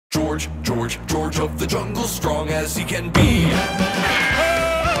George, George, George of the jungle, strong as he can be.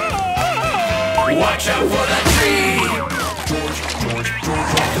 Watch out for that tree! George, George,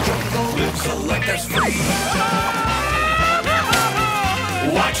 George of the jungle lives a life that's free.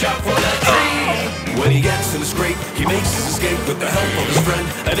 Watch out for that tree! When he gets in a scrape, he makes his escape with the help of his friend,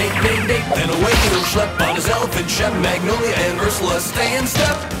 an ape named Ape. Then away he'll schlep on his elephant shep. Magnolia and Ursula stay in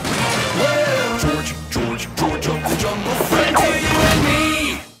step. Well, George, George, George of the jungle, friend to you and me.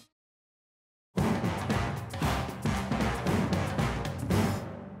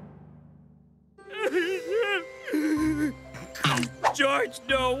 George,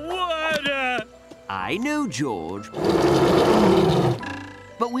 no water! I know, George.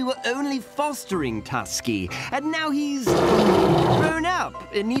 But we were only fostering Tusky, and now he's grown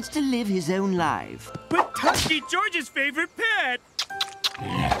up and needs to live his own life. But Tusky's George's favorite pet!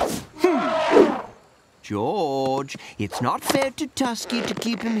 George, it's not fair to Tusky to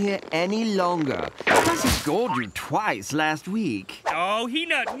keep him here any longer. Plus, he scored you twice last week. Oh, he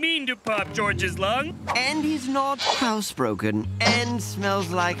not mean to pop George's lung. And he's not housebroken and smells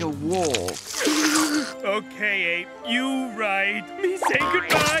like a waltz. Okay, Ape, you right. Me say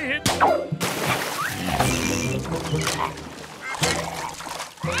goodbye.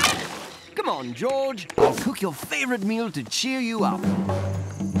 Come on, George. I'll cook your favorite meal to cheer you up.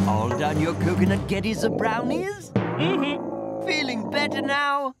 All done your coconut geddies or brownies? Mm-hmm. Feeling better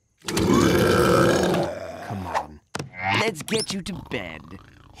now? Come on. Let's get you to bed.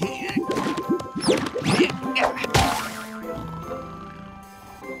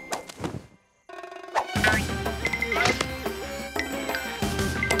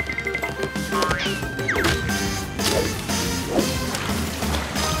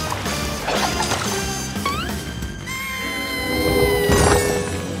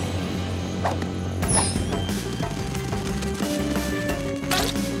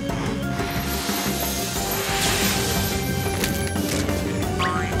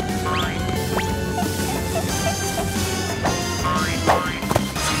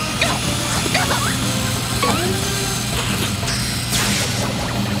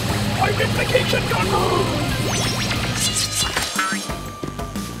 Identification gone.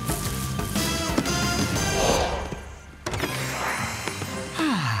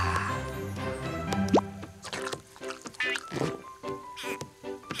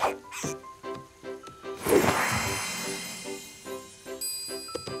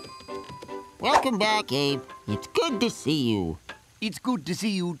 Welcome back, Abe. It's good to see you. It's good to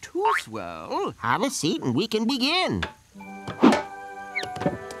see you too, Swirl. Have a seat and we can begin.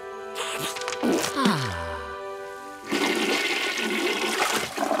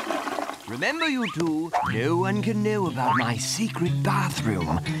 Remember, you two, no one can know about my secret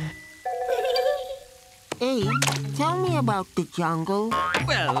bathroom. Abe, tell me about the jungle.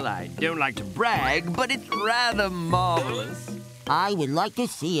 Well, I don't like to brag, but it's rather marvelous. I would like to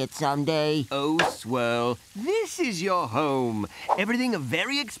see it someday. Oh, Swirl, this is your home. Everything a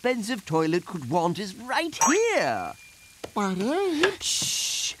very expensive toilet could want is right here. But Abe...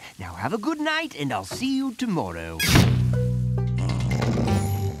 Shh. Now have a good night, and I'll see you tomorrow.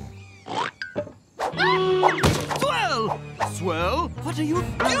 Swirl! Swirl, what are you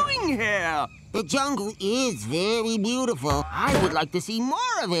doing here? The jungle is very beautiful. I would like to see more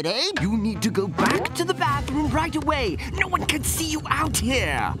of it, Abe. You need to go back to the bathroom right away. No one can see you out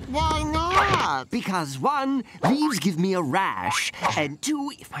here. Why not? Because 1, leaves give me a rash. And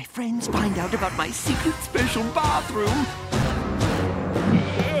 2, if my friends find out about my secret special bathroom...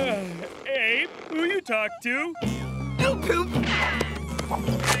 Abe, who you talk to? Poop, poop.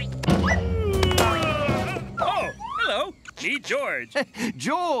 Oh, hello. Me, George.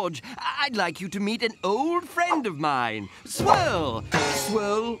 George, I'd like you to meet an old friend of mine, Swirl.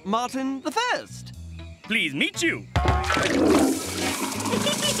 Swirl Martin the First. Please meet you.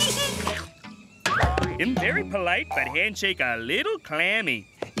 I'm very polite, but handshake a little clammy.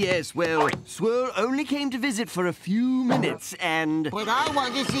 Yes, well, Swirl only came to visit for a few minutes, and... But I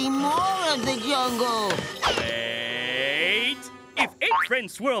want to see more of the jungle. Wait. If Ape friend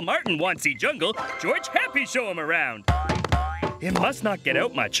Swirl Martin wants see jungle, George happy show him around. It must not get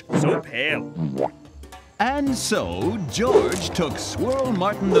out much, so pale. And so, George took Swirl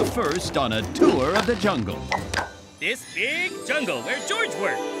Martin the First on a tour of the jungle. This big jungle where George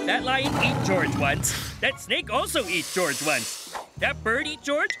worked. That lion eat George once. That snake also eat George once. That bird eat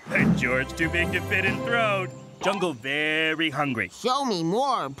George, but George too big to fit in throat. Jungle very hungry. Show me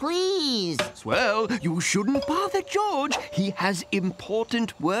more, please. Swirl, you shouldn't bother George. He has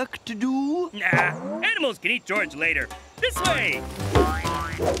important work to do. Nah, animals can eat George later. This way.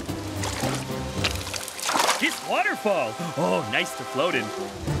 This waterfall. Oh, nice to float in.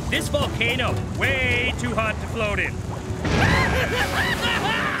 This volcano, way too hot to float in.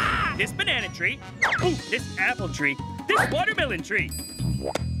 This banana tree. Ooh, this apple tree. This watermelon tree.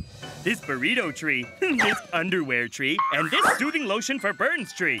 This burrito tree. This underwear tree. And this soothing lotion for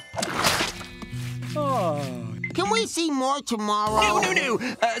burns tree. Oh. Can we see more tomorrow? No.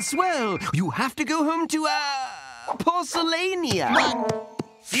 Swirl, you have to go home to, Porcelain.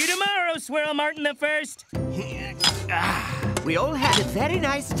 See you tomorrow, Swirl Martin the First. We all had a very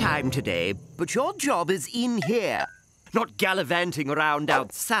nice time today, but your job is in here, not gallivanting around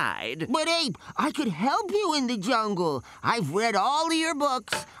outside. But Ape, I could help you in the jungle. I've read all of your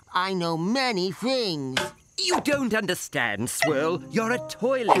books. I know many things. You don't understand, Swirl. You're a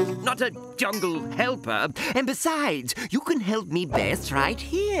toilet, not a jungle helper. And besides, you can help me best right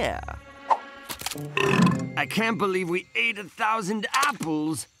here. I can't believe we ate 1,000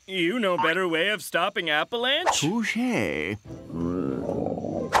 apples. You know better way of stopping avalanche? Touché.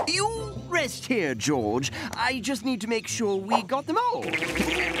 You rest here, George. I just need to make sure we got them all.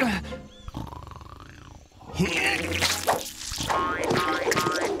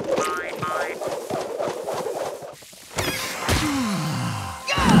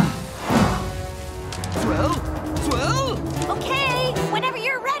 Swirl? Okay, whenever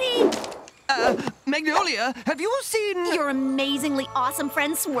you're ready. Magnolia, have you seen... Your amazingly awesome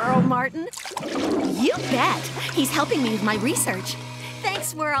friend Swirl, Martin. You bet. He's helping me with my research. Thanks,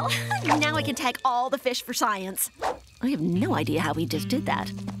 Swirl. Now I can tag all the fish for science. I have no idea how he just did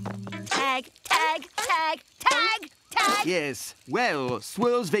that. Tag, tag, tag, tag, tag. Yes, well,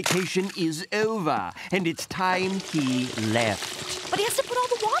 Swirl's vacation is over, and it's time he left. But he has to put all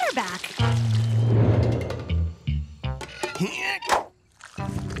the water back.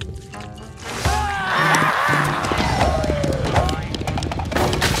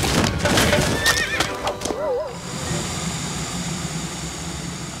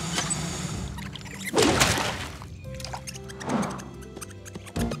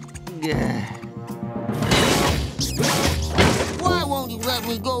 Why won't you let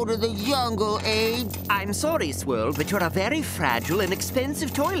me go to the jungle, Ape? I'm sorry, Swirl, but you're a very fragile and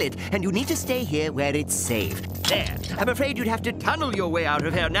expensive toilet, and you need to stay here where it's safe. There. I'm afraid you'd have to tunnel your way out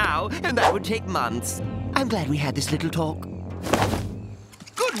of here now, and that would take months. I'm glad we had this little talk.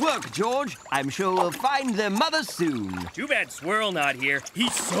 Good work, George. I'm sure we'll find their mother soon. Too bad Swirl not here.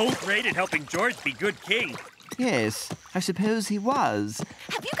 He's so great at helping George be good king. Yes, I suppose he was.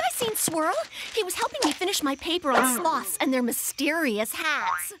 Have you guys seen Swirl? He was helping me finish my paper on sloths and their mysterious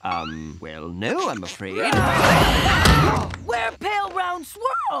hats. Well, no, I'm afraid. We're pale round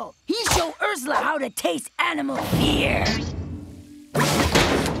Swirl. He showed Ursula how to taste animal fear.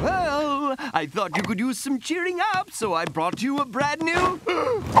 Well, I thought you could use some cheering up, so I brought you a brand new...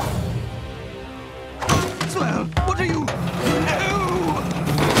 Swirl, what are you... No!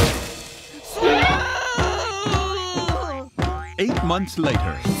 Swirl! 8 months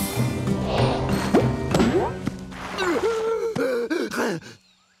later.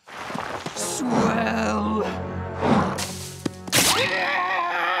 Swirl!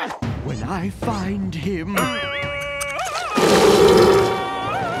 When I find him...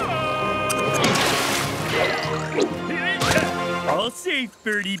 All safe,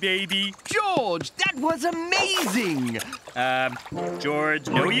 birdie baby. George, that was amazing! George,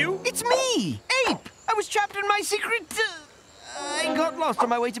 know you? It's me, Ape! I was trapped in my secret... I got lost on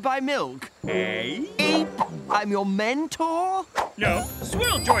my way to buy milk. Hey? Ape, I'm your mentor? No,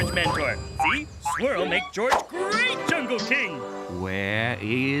 Swirl George mentor. See? Swirl make George great jungle king. Where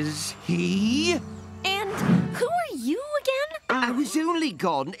is he? And who are you again? I was only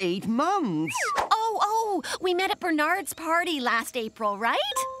gone 8 months. Oh, we met at Bernard's party last April, right?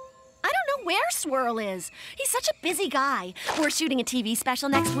 I don't know where Swirl is. He's such a busy guy. We're shooting a TV special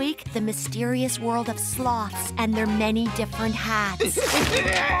next week, The Mysterious World of Sloths and Their Many Different Hats.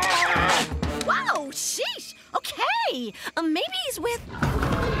 Whoa, sheesh. Okay, maybe he's with...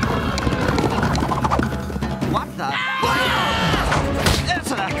 What the?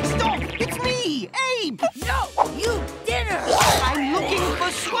 Ursula, stop! It's me, Ape! No, you dinner. I'm looking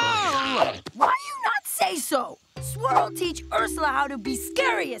for Swirl! Why you not say so? Swirl teach Ursula how to be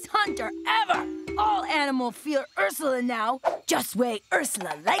scariest hunter ever. All animal fear Ursula now. Just way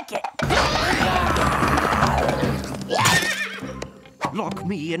Ursula like it. Lock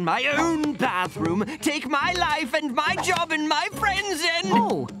me in my own bathroom, take my life and my job and my friends and...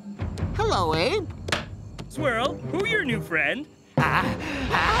 Oh, hello, Ape. Swirl, who your new friend? You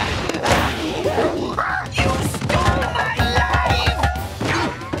stole my life!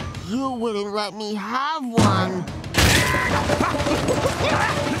 You wouldn't let me have one.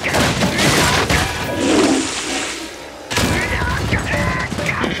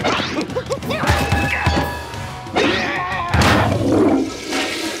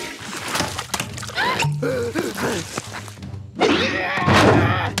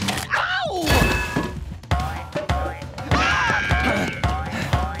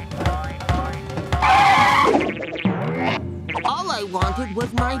 All I wanted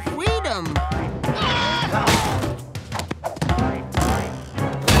was my freedom.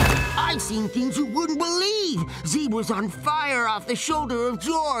 I've seen things you wouldn't believe. Z was on fire off the shoulder of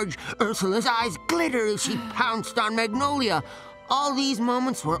George. Ursula's eyes glittered as she pounced on Magnolia. All these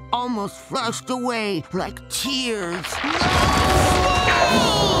moments were almost flushed away like tears.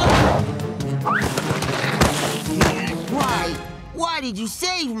 Why? Why did you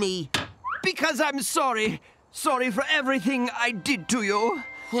save me? Because I'm sorry. Sorry for everything I did to you.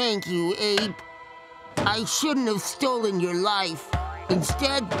 Thank you, Ape. I shouldn't have stolen your life.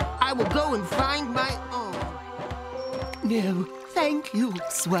 Instead, I will go and find my own. No, thank you,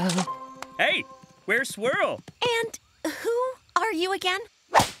 Swirl. Hey, where's Swirl? And who are you again?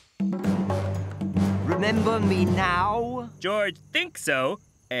 Remember me now? George thinks so.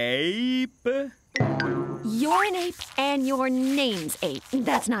 Ape. You're an ape, and your name's Ape.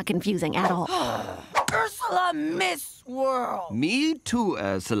 That's not confusing at all. Ursula Miss Swirl. Me too,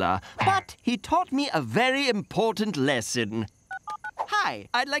 Ursula. But he taught me a very important lesson. Hi,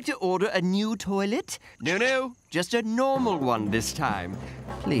 I'd like to order a new toilet. No, just a normal one this time.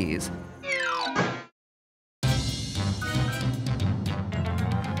 Please.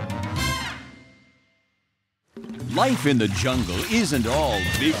 Life in the jungle isn't all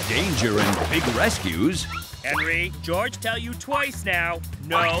big danger and big rescues. Henry, George tell you twice now.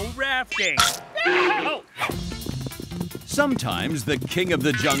 No rafting. Oh. Sometimes the king of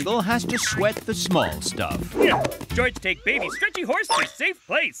the jungle has to sweat the small stuff. Yeah. George take baby stretchy horse to safe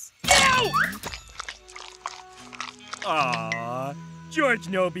place. Ow! Aw, George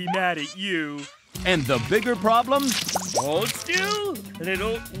no be mad at you. And the bigger problem? Hold still,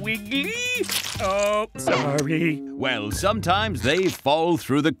 little wiggly. Oh, sorry. Well, sometimes they fall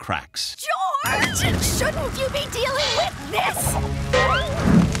through the cracks. George! Shouldn't you be dealing with this?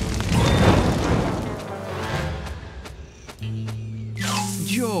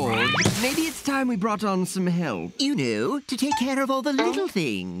 George, maybe it's time we brought on some help. You know, to take care of all the little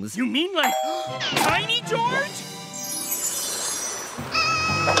things. You mean like Tiny George?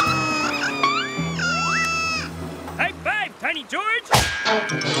 High five, Tiny George!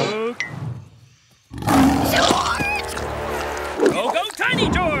 George! Go, Tiny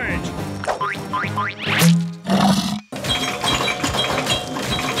George!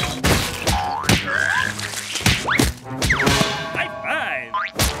 High five!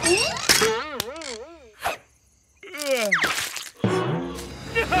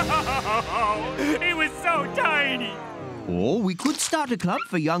 No! It was so tiny! Or we could start a club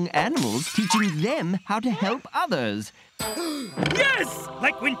for young animals, teaching them how to help others. Yes!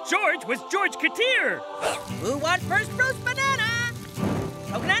 Like when George was George Katir! Who wants first roast banana?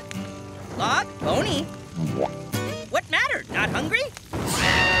 Coconut? Log? Pony? What matter? Not hungry?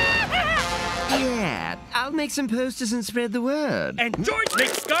 Yeah, I'll make some posters and spread the word. And George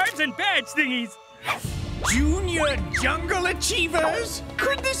makes scarves and badge thingies! Junior Jungle Achievers?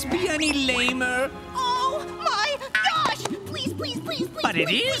 Could this be any lamer? Oh my gosh! Please, please, please, please. But it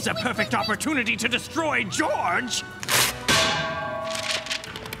is a perfect opportunity to destroy George.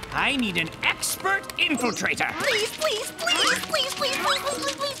 I need an expert infiltrator. Please, please, please, please, please, please, please,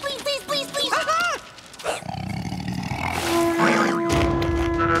 please, please, please, please, please.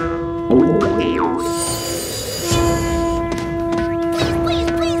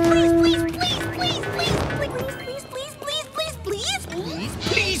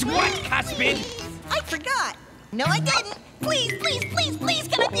 Please what, Cuspid? I forgot. No, I didn't. Please, please, please, please,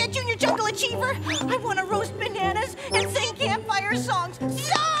 can I be a Junior Jungle Achiever? I want to roast bananas and sing campfire songs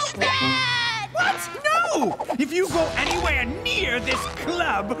so bad! What? No! If you go anywhere near this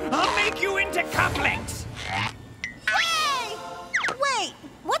club, I'll make you into cufflinks. Hey! Wait,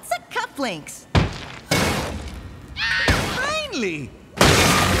 what's a cufflinks? Finally!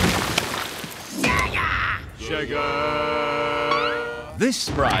 This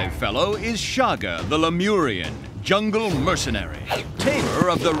spry fellow is Shaga the Lemurian, jungle mercenary, tamer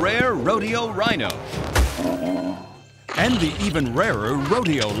of the rare rodeo rhino, and the even rarer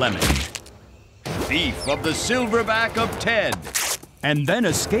rodeo lemon, thief of the silverback of Ted, and then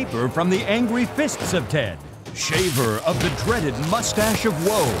escaper from the angry fists of Ted, shaver of the dreaded mustache of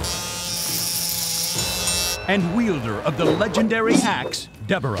woe, and wielder of the legendary axe,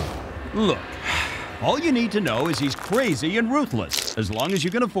 Deborah. Look, all you need to know is he's crazy and ruthless, as long as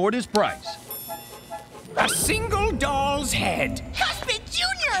you can afford his price. A single doll's head. Cuspid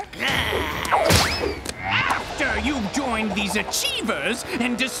Junior! joined these achievers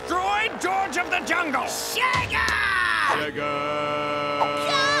and destroyed George of the Jungle. Sugar!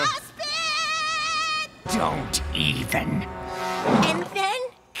 Cuspid! Don't even. And then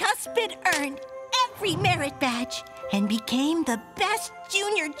Cuspid earned every merit badge and became the best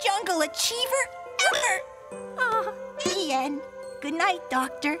junior jungle achiever ever. Ah, the end. Good night,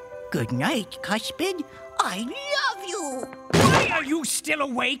 Doctor. Good night, Cuspid. I love you. Why are you still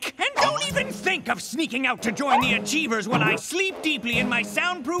awake? And don't even think of sneaking out to join the Achievers when I sleep deeply in my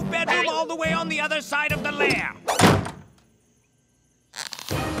soundproof bedroom all the way on the other side of the lair.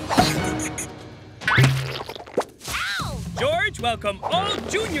 George, welcome all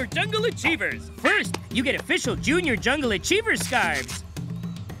Junior Jungle Achievers. First, you get official Junior Jungle Achiever scarves.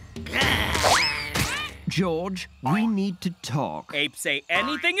 George, we need to talk. Ape, say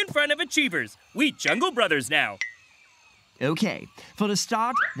anything in front of Achievers. We Jungle Brothers now. Okay, for a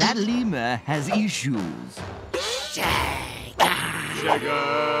start, that lemur has issues.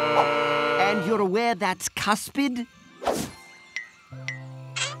 And you're aware that's Cuspid?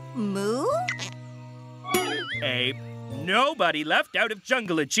 Moo? Ape, nobody left out of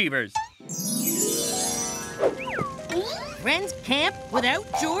Jungle Achievers. Friends camp without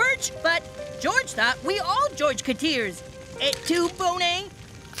George? But George thought we all George Coutiers. Et tu, Bonet?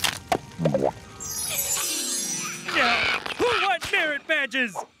 Who wants merit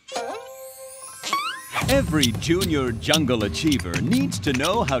badges? Every junior jungle achiever needs to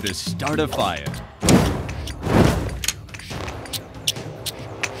know how to start a fire.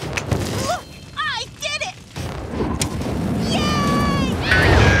 Look, I did it! Yay!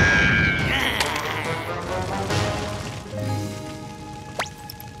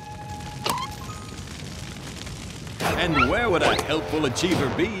 And where would a helpful achiever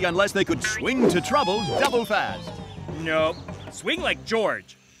be unless they could swing to trouble double fast? Nope. Swing like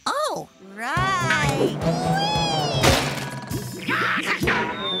George. Oh, right.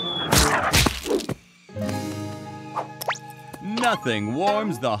 Nothing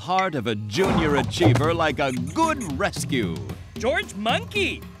warms the heart of a junior achiever like a good rescue. George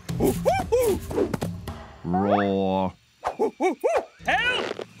Monkey. Roar.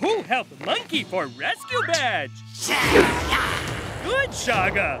 Help! Who helped Monkey for rescue badge? Good,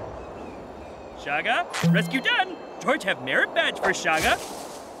 Shaga. Shaga, rescue done. George have merit badge for Shaga.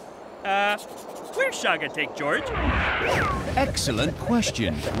 Where's Shaga take George? Excellent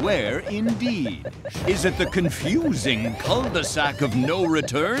question. Where indeed? Is it the confusing cul-de-sac of no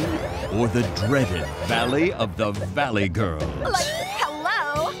return? Or the dreaded Valley of the Valley Girls? Like,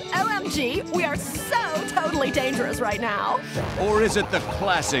 hello? OMG, we are so totally dangerous right now. Or is it the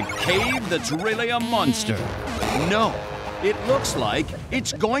classic cave that's really a monster? No, it looks like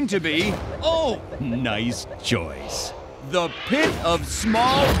it's going to be, oh, nice choice, the pit of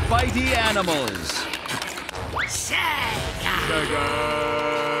small bitey animals.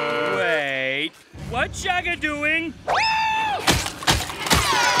 Wait, what's Shaga doing?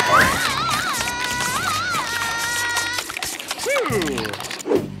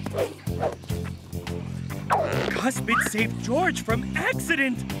 Cuspid saved George from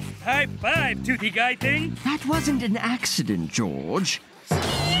accident. High five, toothy guy thing. That wasn't an accident, George. Yay!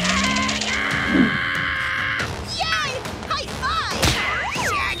 High five!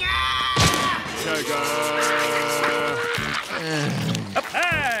 Up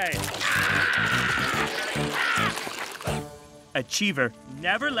high! Achiever,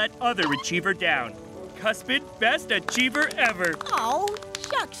 never let other achiever down. Cuspid, best achiever ever. Oh,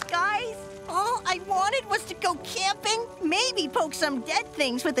 shucks, guys. All I wanted was to go camping, maybe poke some dead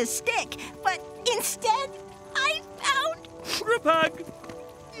things with a stick, but instead, I found Group hug.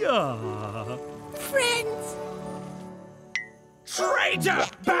 Yeah. friends. Traitor!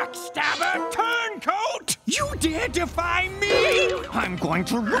 Backstabber! Turncoat! You dare defy me? I'm going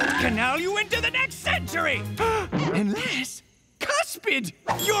to root canal you into the next century! Unless... Cuspid!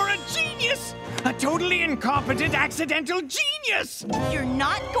 You're a genius! A totally incompetent accidental genius! You're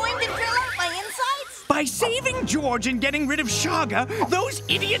not going to drill out my insides? By saving George and getting rid of Shaga, those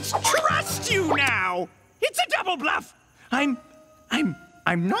idiots trust you now! It's a double bluff! I'm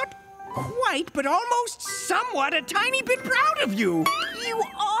not quite, but almost somewhat a tiny bit proud of you. You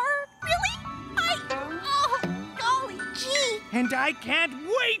are? Really? Oh, golly gee. And I can't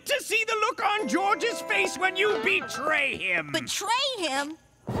wait to see the look on George's face when you betray him. Betray him?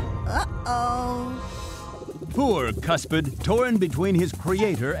 Uh-oh. Poor Cuspid, torn between his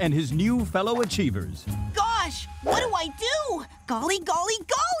creator and his new fellow achievers. Gosh, what do I do? Golly, golly,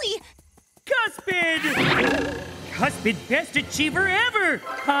 golly. Cuspid! Cuspid, best achiever ever.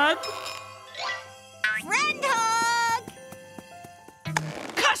 Hug. Friend hug.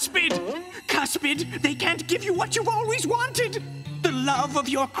 Cuspid! Cuspid, they can't give you what you've always wanted. The love of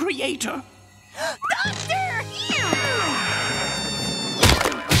your creator. Doctor!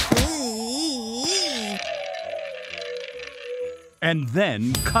 And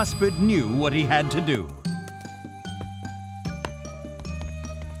then Cuspid knew what he had to do.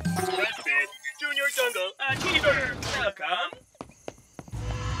 Cuspid, Junior Jungle Achiever, welcome.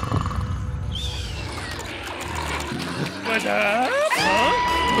 What's up? Huh?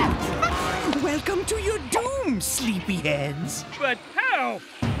 Welcome to your doom, sleepyheads. But how?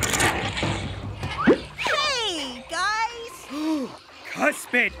 Hey, guys!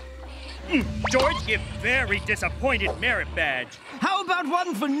 Cuspid! George give very disappointed merit badge. How about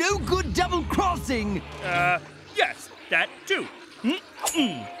one for no good double-crossing? Yes, that too.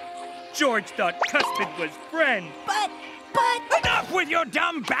 George thought Cuspid was friend. But... Enough with your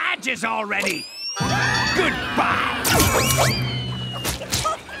dumb badges already! Goodbye!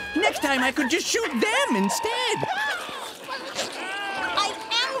 Next time I could just shoot them instead. I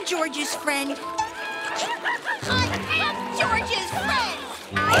am George's friend. I am George's friend!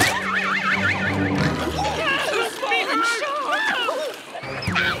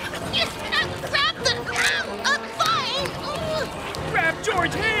 Grab the... I'm fine! Grab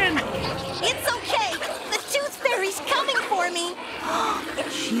George's hand! It's okay. The Tooth Fairy's coming for me.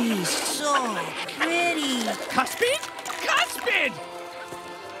 She's so pretty. Cuspid? Cuspid!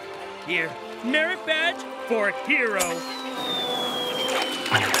 Here, merit badge for hero.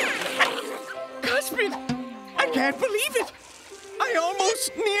 Cuspid! I can't believe it! I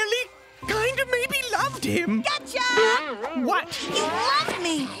almost nearly, kind of maybe loved him. Gotcha! What? You love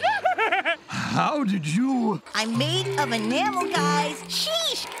me. How did you? I'm made of enamel, guys.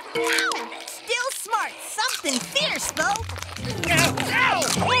 Sheesh! Ow! Still smart. Something fierce, though. Ow! Ow!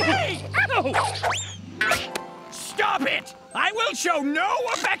 Hey! Ow! Stop it! I will show no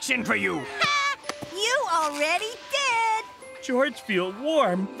affection for you. Ha! You already did. George feel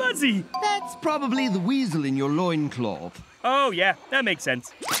warm, fuzzy. That's probably the weasel in your loincloth. Oh, yeah, that makes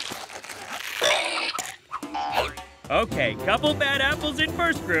sense. Okay, couple bad apples in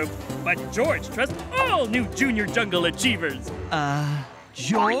first group, but George trusts all new Junior Jungle Achievers.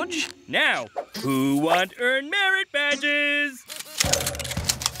 George? Now, who want earn merit badges?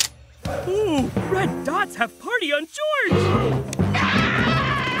 Ooh, red dots have party on George!